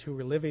Israelites who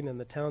were living in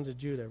the towns of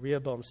Judah,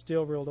 Rehoboam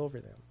still ruled over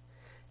them.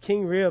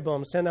 King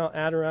Rehoboam sent out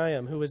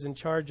Adoniram, who was in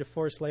charge of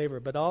forced labor,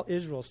 but all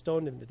Israel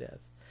stoned him to death.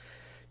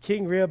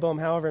 King Rehoboam,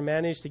 however,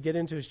 managed to get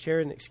into his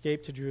chariot and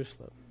escape to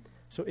Jerusalem.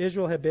 So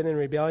Israel had been in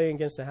rebellion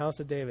against the house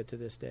of David to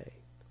this day.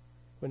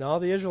 When all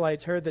the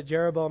Israelites heard that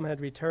Jeroboam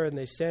had returned,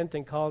 they sent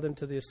and called him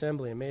to the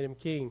assembly and made him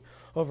king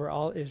over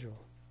all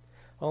Israel.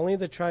 Only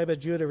the tribe of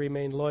Judah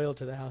remained loyal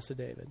to the house of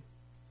David.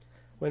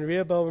 When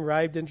Rehoboam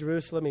arrived in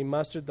Jerusalem, he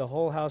mustered the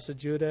whole house of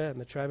Judah and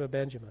the tribe of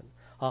Benjamin,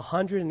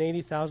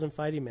 180,000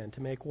 fighting men,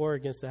 to make war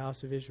against the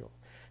house of Israel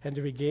and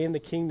to regain the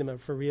kingdom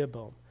for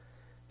Rehoboam,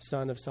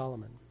 son of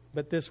Solomon.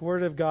 But this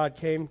word of God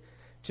came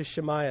to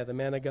Shemaiah, the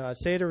man of God.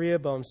 Say to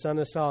Rehoboam, son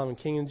of Solomon,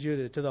 king of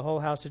Judah, to the whole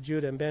house of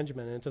Judah and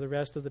Benjamin, and to the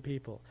rest of the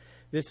people,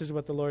 this is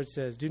what the Lord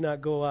says. Do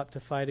not go up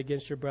to fight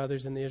against your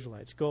brothers and the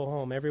Israelites. Go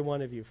home, every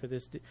one of you, for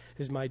this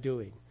is my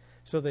doing.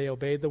 So they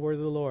obeyed the word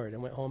of the Lord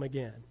and went home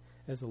again,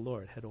 as the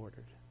Lord had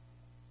ordered.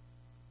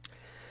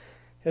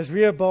 As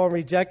Rehoboam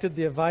rejected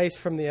the advice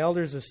from the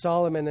elders of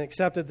Solomon and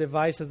accepted the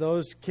advice of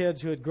those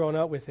kids who had grown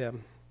up with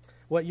him,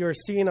 what you're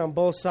seeing on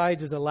both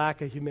sides is a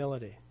lack of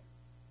humility.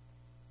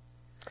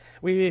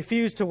 We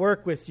refuse to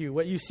work with you.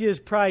 What you see is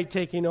pride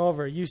taking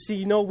over. You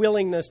see no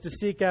willingness to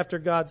seek after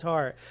God's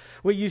heart.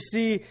 What you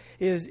see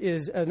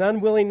is an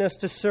unwillingness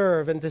to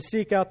serve and to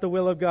seek out the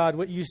will of God.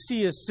 What you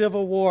see is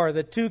civil war.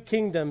 The two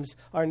kingdoms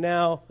are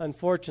now,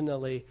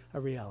 unfortunately, a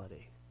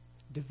reality.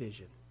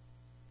 Division.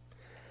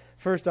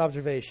 First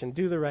observation,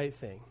 do the right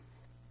thing.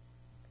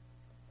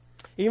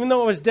 Even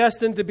though it was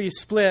destined to be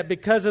split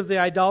because of the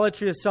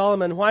idolatry of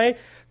Solomon, why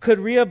could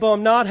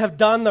Rehoboam not have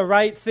done the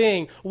right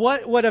thing?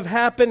 What would have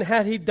happened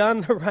had he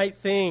done the right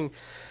thing?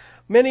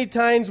 Many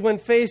times when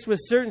faced with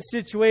certain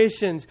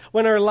situations,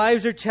 when our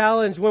lives are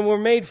challenged, when we're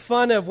made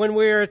fun of, when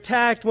we're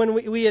attacked, when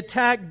we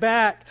attack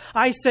back,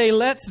 I say,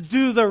 let's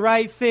do the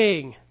right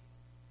thing.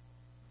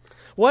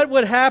 What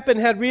would happen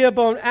had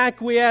Rehoboam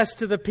acquiesced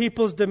to the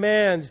people's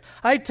demands?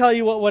 I tell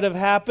you what would have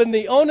happened.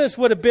 The onus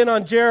would have been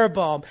on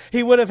Jeroboam.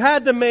 He would have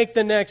had to make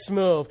the next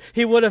move.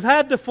 He would have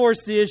had to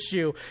force the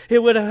issue. He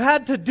would have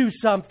had to do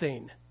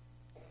something.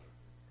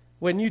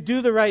 When you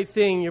do the right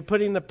thing, you're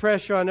putting the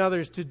pressure on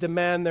others to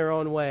demand their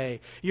own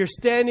way. You're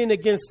standing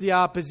against the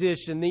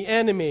opposition, the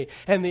enemy,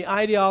 and the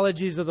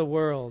ideologies of the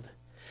world.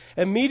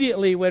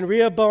 Immediately, when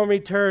Rehoboam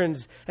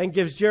returns and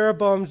gives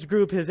Jeroboam's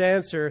group his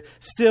answer,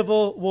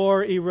 civil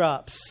war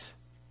erupts.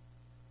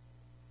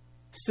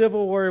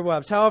 Civil war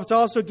erupts. However, it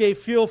also gave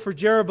fuel for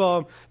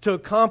Jeroboam to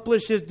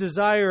accomplish his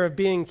desire of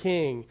being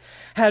king.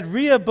 Had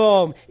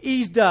Rehoboam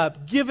eased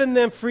up, given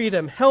them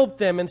freedom, helped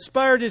them,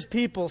 inspired his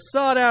people,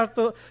 sought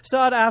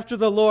after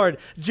the Lord,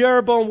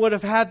 Jeroboam would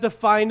have had to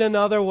find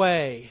another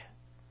way.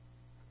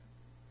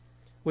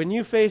 When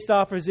you face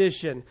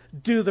opposition,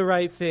 do the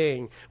right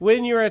thing.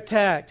 When you're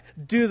attacked,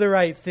 do the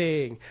right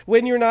thing.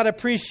 When you're not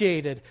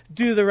appreciated,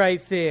 do the right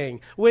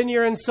thing. When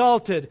you're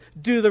insulted,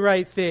 do the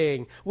right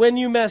thing. When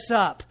you mess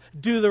up,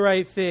 do the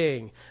right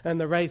thing. And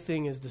the right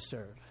thing is to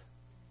serve.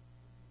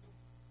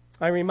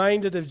 I'm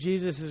reminded of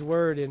Jesus'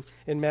 word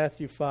in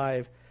Matthew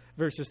 5,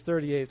 verses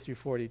 38 through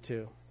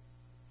 42.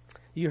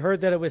 You heard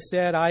that it was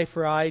said, eye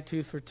for eye,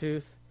 tooth for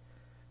tooth.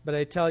 But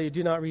I tell you,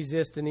 do not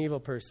resist an evil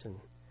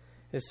person.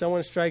 If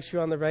someone strikes you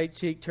on the right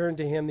cheek, turn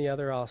to him the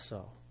other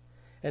also.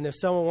 And if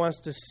someone wants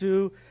to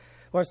sue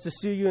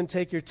you and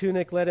take your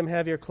tunic, let him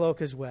have your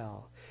cloak as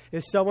well.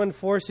 If someone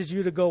forces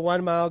you to go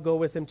 1 mile, go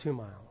with him 2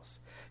 miles.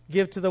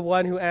 Give to the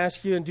one who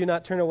asks you, and do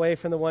not turn away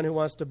from the one who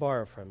wants to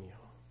borrow from you.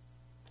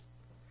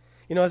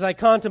 You know, as I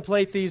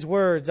contemplate these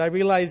words, I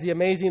realize the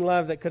amazing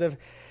love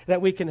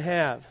that we can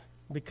have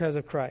because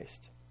of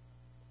Christ.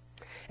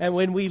 And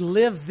when we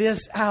live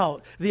this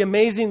out, the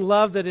amazing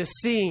love that is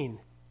seen,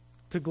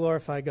 to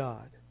glorify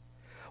God.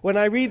 When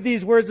I read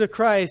these words of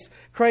Christ,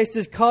 Christ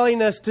is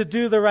calling us to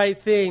do the right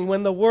thing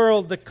when the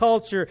world, the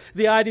culture,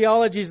 the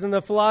ideologies, and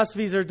the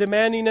philosophies are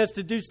demanding us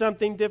to do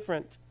something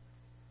different.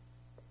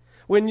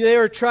 When they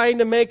are trying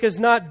to make us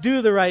not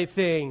do the right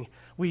thing,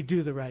 we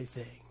do the right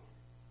thing.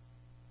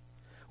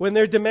 When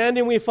they're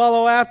demanding we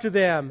follow after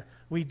them,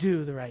 we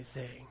do the right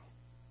thing.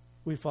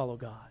 We follow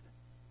God.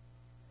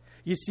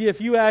 You see, if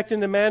you act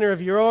in the manner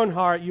of your own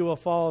heart, you will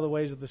follow the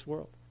ways of this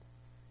world.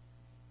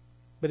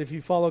 But if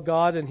you follow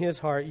God and His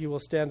heart, you will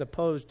stand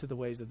opposed to the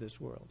ways of this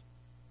world.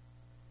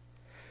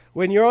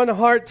 When your own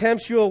heart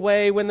tempts you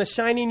away, when the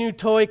shiny new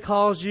toy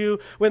calls you,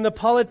 when the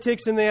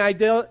politics and the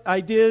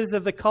ideas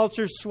of the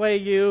culture sway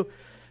you,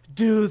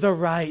 do the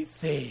right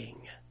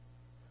thing.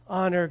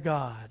 Honor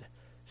God.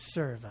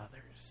 Serve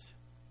others.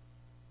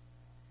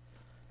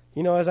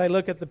 You know, as I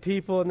look at the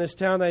people in this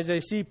town, as I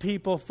see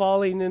people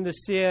falling into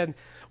sin,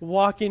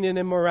 walking in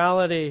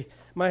immorality,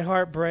 my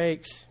heart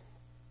breaks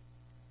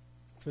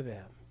for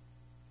them.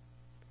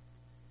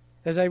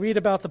 As I read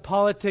about the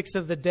politics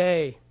of the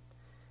day,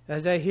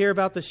 as I hear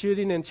about the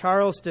shooting in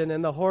Charleston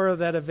and the horror of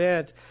that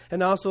event,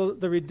 and also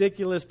the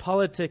ridiculous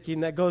politicking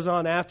that goes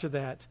on after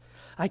that,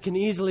 I can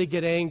easily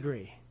get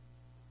angry.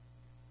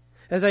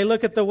 As I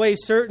look at the way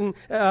certain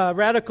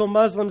radical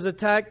Muslims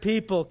attack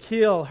people,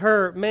 kill,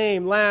 hurt,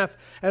 maim, laugh,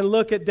 and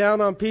look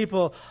down on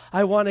people,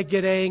 I want to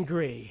get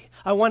angry.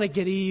 I want to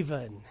get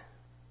even.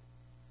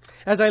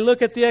 As I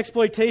look at the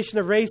exploitation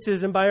of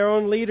racism by our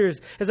own leaders,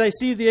 as I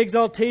see the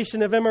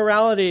exaltation of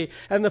immorality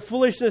and the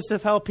foolishness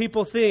of how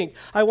people think,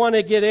 I want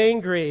to get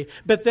angry.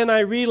 But then I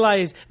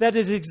realize that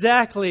is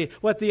exactly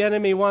what the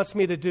enemy wants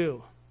me to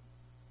do.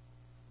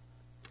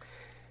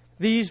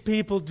 These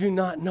people do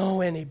not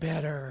know any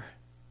better.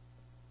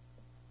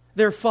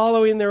 They're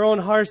following their own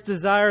heart's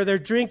desire. They're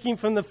drinking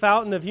from the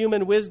fountain of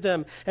human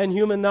wisdom and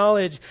human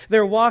knowledge.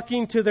 They're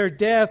walking to their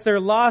death.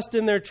 They're lost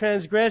in their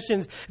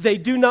transgressions. They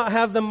do not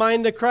have the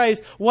mind of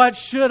Christ. What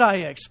should I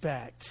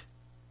expect?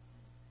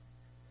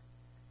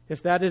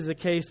 If that is the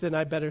case, then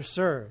I better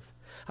serve.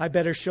 I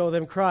better show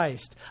them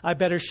Christ. I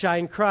better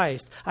shine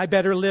Christ. I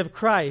better live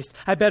Christ.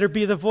 I better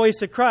be the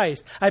voice of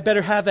Christ. I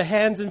better have the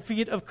hands and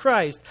feet of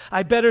Christ.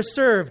 I better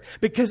serve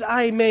because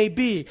I may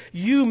be,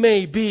 you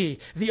may be,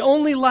 the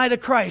only light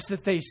of Christ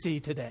that they see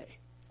today.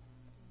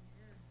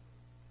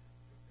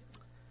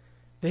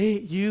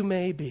 You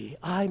may be,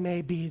 I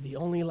may be the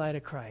only light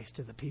of Christ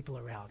to the people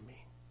around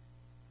me.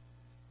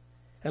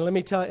 And let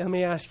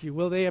me ask you,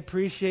 will they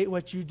appreciate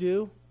what you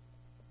do?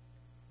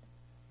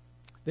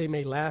 They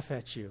may laugh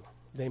at you.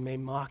 They may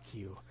mock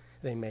you.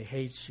 They may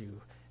hate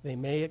you. They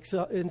may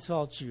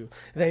insult you.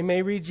 They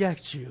may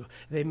reject you.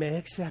 They may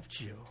accept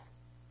you.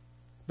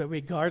 But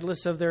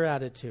regardless of their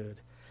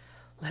attitude,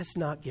 let's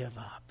not give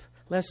up.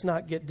 let's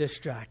not get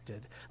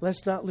distracted.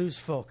 Let's not lose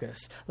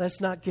focus. Let's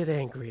not get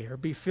angry or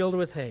be filled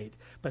with hate,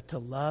 but to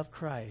love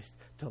Christ,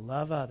 to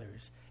love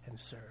others, and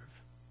serve.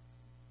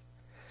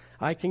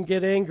 I can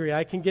get angry,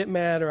 I can get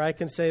mad, or I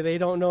can say they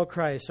don't know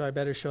Christ, so I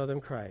better show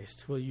them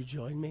Christ. Will you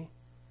join me?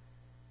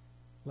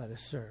 Let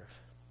us serve.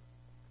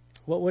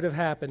 What would have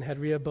happened had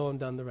Rehoboam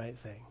done the right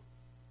thing?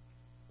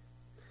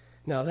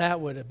 Now that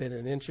would have been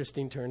an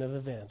interesting turn of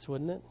events,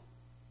 wouldn't it?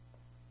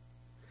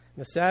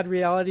 The sad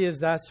reality is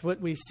that's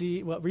what we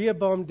see. What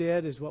Rehoboam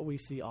did is what we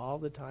see all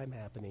the time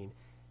happening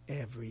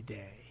every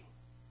day.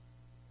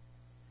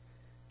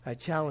 I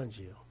challenge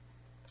you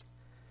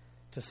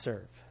to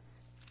serve.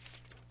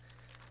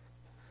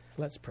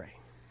 Let's pray.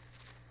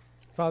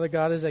 Father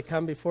God, as I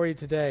come before you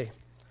today,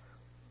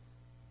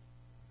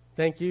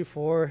 thank you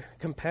for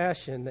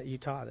compassion that you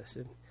taught us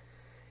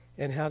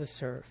and how to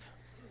serve.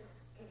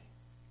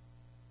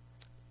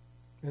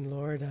 And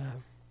Lord,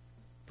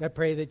 I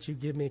pray that you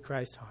give me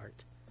Christ's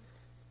heart.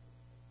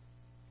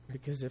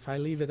 Because if I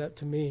leave it up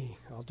to me,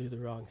 I'll do the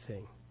wrong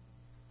thing.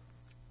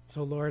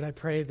 So Lord, I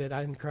pray that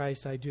in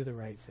Christ I do the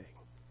right thing.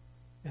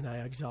 And I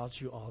exalt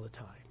you all the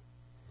time.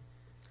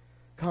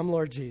 Come,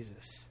 Lord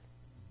Jesus.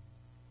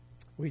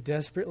 We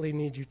desperately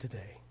need you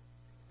today.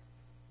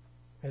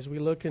 As we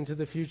look into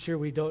the future,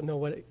 we don't know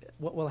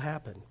what will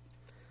happen.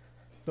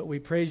 But we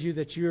praise you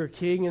that you are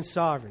King and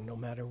sovereign no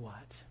matter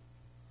what.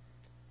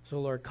 So,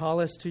 Lord,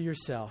 call us to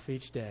yourself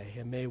each day,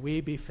 and may we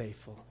be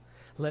faithful.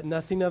 Let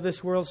nothing of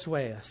this world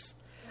sway us.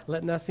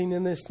 Let nothing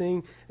of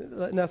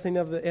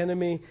the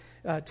enemy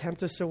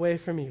tempt us away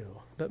from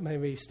you. But may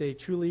we stay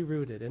truly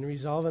rooted and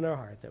resolve in our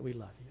heart that we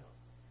love you.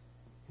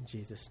 In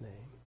Jesus' name.